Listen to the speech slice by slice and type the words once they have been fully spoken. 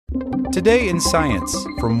Today in Science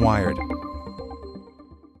from Wired.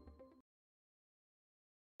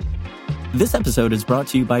 This episode is brought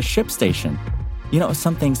to you by ShipStation. You know,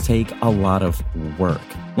 some things take a lot of work,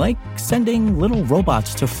 like sending little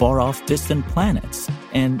robots to far-off distant planets.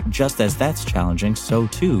 And just as that's challenging, so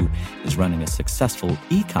too is running a successful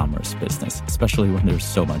e-commerce business, especially when there's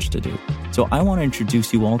so much to do. So I want to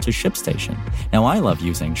introduce you all to ShipStation. Now, I love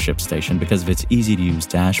using ShipStation because of its easy-to-use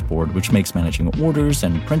dashboard, which makes managing orders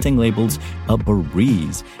and printing labels a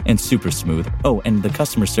breeze and super smooth. Oh, and the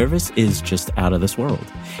customer service is just out of this world.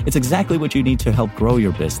 It's exactly what you need to help grow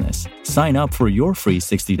your business. Sign up for your free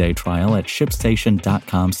 60-day trial at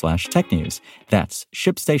shipstation.com/technews. That's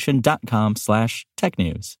shipstation.com/technews.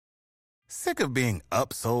 Sick of being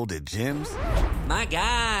upsold at gyms? My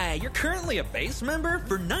guy, you're currently a base member?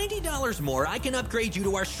 For $90 more, I can upgrade you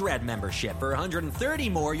to our Shred membership. For $130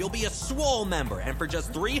 more, you'll be a Swole member. And for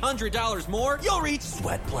just $300 more, you'll reach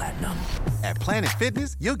Sweat Platinum. At Planet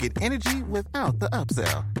Fitness, you'll get energy without the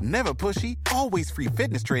upsell. Never pushy, always free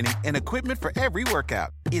fitness training and equipment for every workout.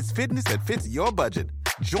 It's fitness that fits your budget.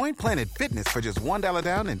 Join Planet Fitness for just $1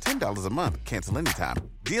 down and $10 a month. Cancel anytime.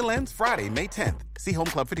 Deal ends Friday, May 10th. See Home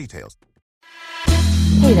Club for details.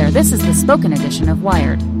 Hey there, this is the spoken edition of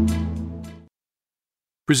Wired.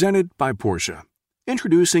 Presented by Porsche.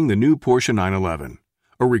 Introducing the new Porsche 911,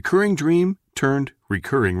 a recurring dream turned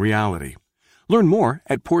recurring reality. Learn more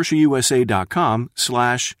at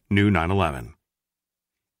PorscheUSA.com/new911.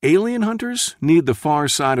 Alien hunters need the far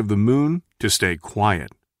side of the moon to stay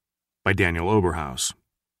quiet. By Daniel Oberhaus.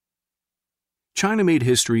 China made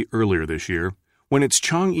history earlier this year when its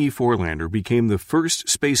Chang'e 4 lander became the first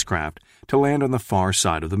spacecraft to land on the far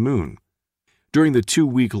side of the moon. During the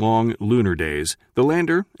 2-week-long lunar days, the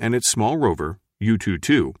lander and its small rover,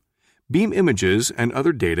 Yutu-2, beam images and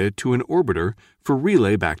other data to an orbiter for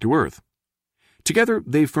relay back to Earth. Together,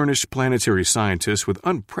 they furnished planetary scientists with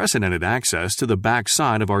unprecedented access to the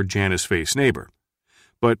backside of our Janus-faced neighbor.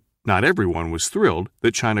 But not everyone was thrilled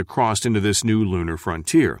that China crossed into this new lunar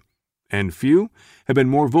frontier, and few have been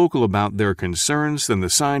more vocal about their concerns than the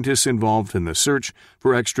scientists involved in the search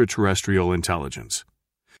for extraterrestrial intelligence.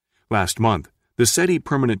 Last month, the SETI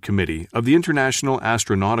Permanent Committee of the International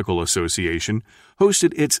Astronautical Association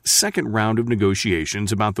hosted its second round of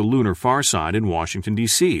negotiations about the lunar far side in Washington,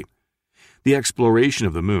 D.C. The exploration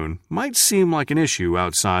of the moon might seem like an issue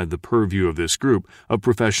outside the purview of this group of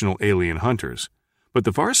professional alien hunters, but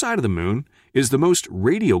the far side of the moon is the most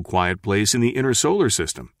radio-quiet place in the inner solar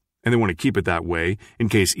system, and they want to keep it that way in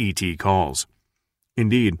case ET calls.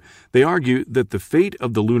 Indeed, they argue that the fate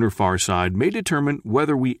of the lunar far side may determine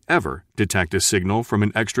whether we ever detect a signal from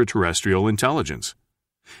an extraterrestrial intelligence.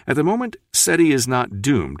 At the moment, SETI is not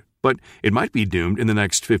doomed, but it might be doomed in the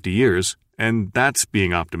next 50 years, and that's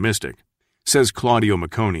being optimistic, says Claudio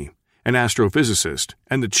Macconi, an astrophysicist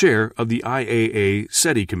and the chair of the IAA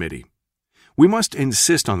SETI committee. We must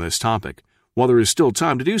insist on this topic while there is still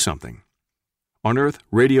time to do something. On Earth,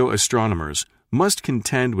 radio astronomers must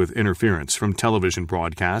contend with interference from television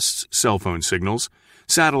broadcasts, cell phone signals,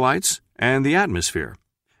 satellites, and the atmosphere,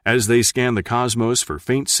 as they scan the cosmos for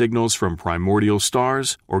faint signals from primordial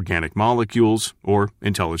stars, organic molecules, or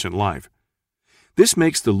intelligent life. This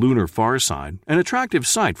makes the lunar far side an attractive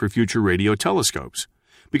site for future radio telescopes,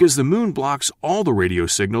 because the moon blocks all the radio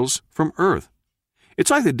signals from Earth. It's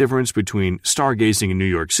like the difference between stargazing in New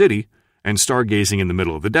York City and stargazing in the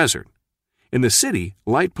middle of the desert. In the city,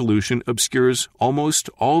 light pollution obscures almost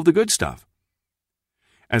all of the good stuff.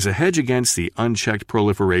 As a hedge against the unchecked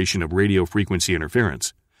proliferation of radio frequency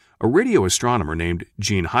interference, a radio astronomer named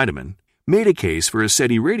Gene Heidemann made a case for a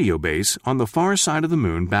SETI radio base on the far side of the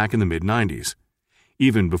moon back in the mid-90s.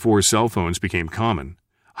 Even before cell phones became common,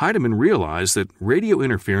 Heidemann realized that radio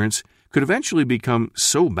interference could eventually become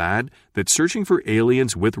so bad that searching for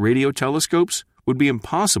aliens with radio telescopes would be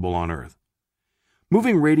impossible on Earth.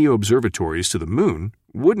 Moving radio observatories to the moon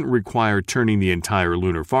wouldn't require turning the entire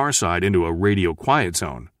lunar far side into a radio quiet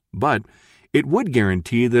zone, but it would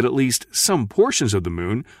guarantee that at least some portions of the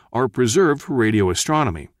moon are preserved for radio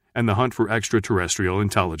astronomy and the hunt for extraterrestrial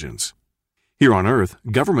intelligence. Here on Earth,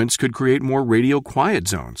 governments could create more radio quiet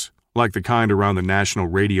zones, like the kind around the National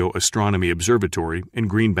Radio Astronomy Observatory in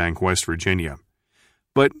Greenbank, West Virginia.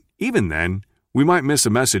 But even then, we might miss a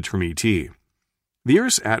message from ET. The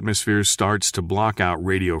Earth's atmosphere starts to block out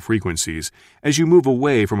radio frequencies as you move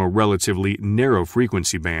away from a relatively narrow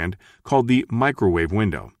frequency band called the microwave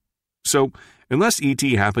window. So, unless ET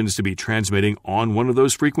happens to be transmitting on one of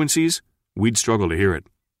those frequencies, we'd struggle to hear it.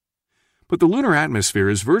 But the lunar atmosphere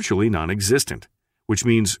is virtually non-existent, which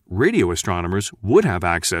means radio astronomers would have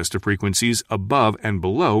access to frequencies above and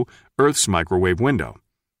below Earth's microwave window.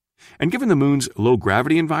 And given the moon's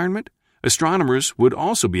low-gravity environment, astronomers would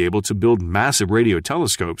also be able to build massive radio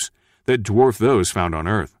telescopes that dwarf those found on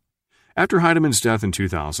Earth. After Heidemann's death in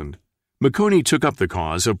 2000, Marconi took up the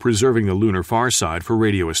cause of preserving the lunar far side for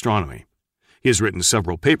radio astronomy. He has written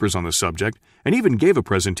several papers on the subject and even gave a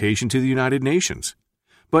presentation to the United Nations.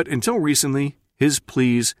 But until recently, his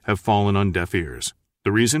pleas have fallen on deaf ears.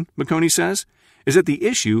 The reason, Marconi says, is that the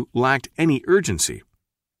issue lacked any urgency.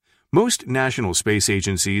 Most national space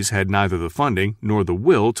agencies had neither the funding nor the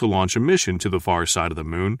will to launch a mission to the far side of the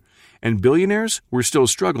moon, and billionaires were still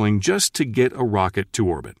struggling just to get a rocket to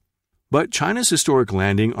orbit. But China's historic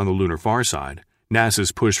landing on the lunar far side,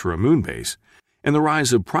 NASA's push for a moon base, and the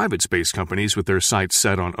rise of private space companies with their sights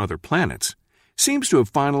set on other planets seems to have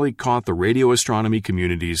finally caught the radio astronomy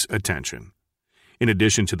community's attention. In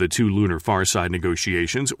addition to the 2 lunar far side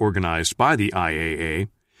negotiations organized by the IAA,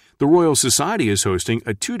 the Royal Society is hosting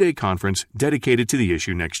a 2-day conference dedicated to the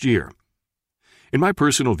issue next year. In my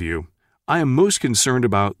personal view, I am most concerned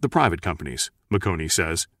about the private companies, Marconi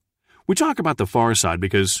says. We talk about the far side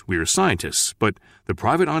because we are scientists, but the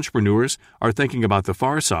private entrepreneurs are thinking about the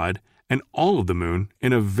far side and all of the moon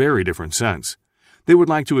in a very different sense. They would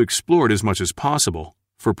like to explore it as much as possible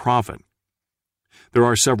for profit. There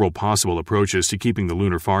are several possible approaches to keeping the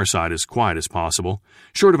lunar far side as quiet as possible,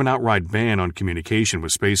 short of an outright ban on communication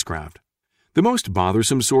with spacecraft. The most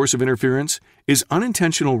bothersome source of interference is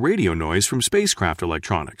unintentional radio noise from spacecraft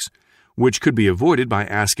electronics, which could be avoided by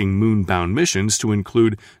asking moon-bound missions to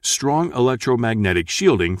include strong electromagnetic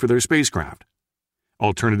shielding for their spacecraft.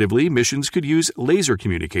 Alternatively, missions could use laser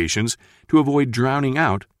communications to avoid drowning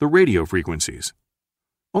out the radio frequencies.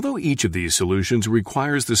 Although each of these solutions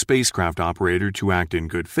requires the spacecraft operator to act in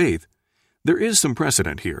good faith, there is some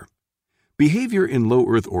precedent here. Behavior in low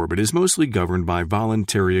Earth orbit is mostly governed by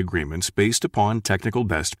voluntary agreements based upon technical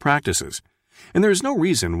best practices, and there is no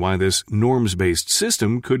reason why this norms-based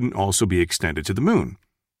system couldn't also be extended to the moon.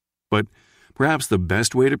 But perhaps the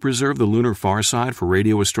best way to preserve the lunar far side for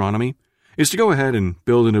radio astronomy is to go ahead and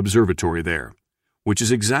build an observatory there, which is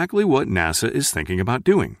exactly what NASA is thinking about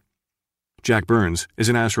doing. Jack Burns is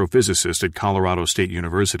an astrophysicist at Colorado State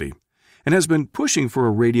University and has been pushing for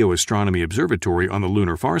a radio astronomy observatory on the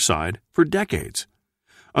lunar far side for decades.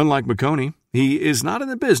 Unlike Marconi, he is not in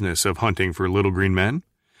the business of hunting for little green men.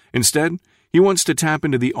 Instead, he wants to tap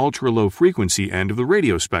into the ultra-low frequency end of the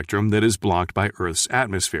radio spectrum that is blocked by Earth's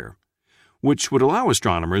atmosphere, which would allow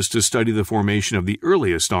astronomers to study the formation of the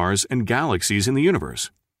earliest stars and galaxies in the universe.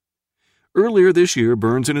 Earlier this year,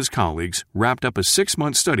 Burns and his colleagues wrapped up a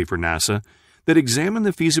 6-month study for NASA that examined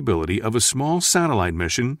the feasibility of a small satellite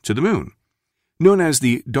mission to the moon. Known as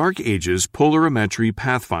the Dark Ages Polarimetry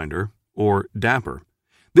Pathfinder, or DAPPER,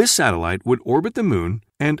 this satellite would orbit the moon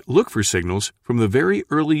and look for signals from the very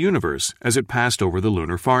early universe as it passed over the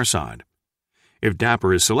lunar far side. If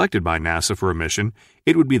DAPPER is selected by NASA for a mission,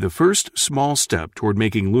 it would be the first small step toward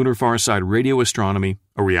making lunar far side radio astronomy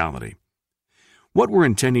a reality. What we're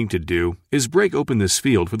intending to do is break open this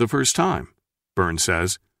field for the first time, Burns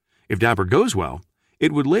says. If DAPPER goes well,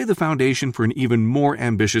 it would lay the foundation for an even more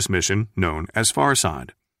ambitious mission known as FarSide.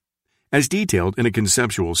 As detailed in a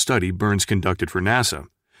conceptual study Burns conducted for NASA,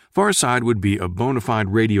 FarSide would be a bona fide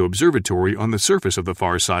radio observatory on the surface of the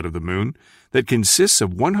far side of the moon that consists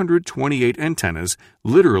of 128 antennas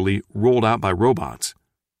literally rolled out by robots.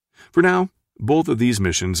 For now, both of these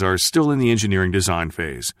missions are still in the engineering design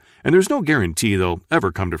phase, and there's no guarantee they'll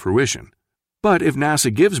ever come to fruition. But if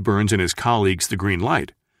NASA gives Burns and his colleagues the green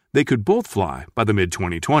light, they could both fly by the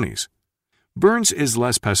mid-2020s. Burns is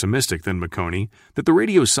less pessimistic than Marconi that the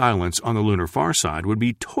radio silence on the lunar far side would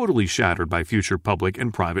be totally shattered by future public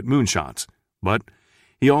and private moonshots, but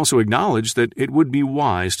he also acknowledged that it would be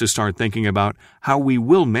wise to start thinking about how we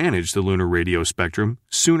will manage the lunar radio spectrum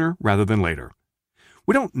sooner rather than later.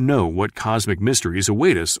 We don't know what cosmic mysteries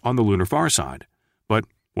await us on the lunar far side, but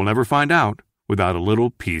we'll never find out without a little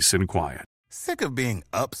peace and quiet. Sick of being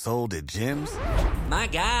upsold at gyms? My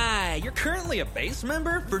guy, you're currently a base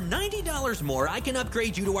member? For $90 more, I can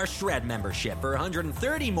upgrade you to our Shred membership. For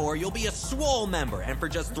 $130 more, you'll be a Swole member. And for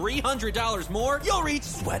just $300 more, you'll reach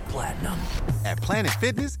Sweat Platinum. At Planet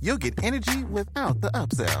Fitness, you'll get energy without the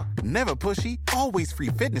upsell. Never pushy, always free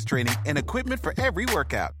fitness training and equipment for every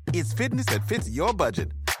workout. It's fitness that fits your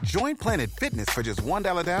budget. Join Planet Fitness for just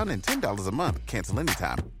 $1 down and $10 a month. Cancel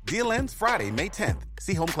anytime. Deal ends Friday, May 10th.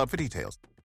 See Home Club for details.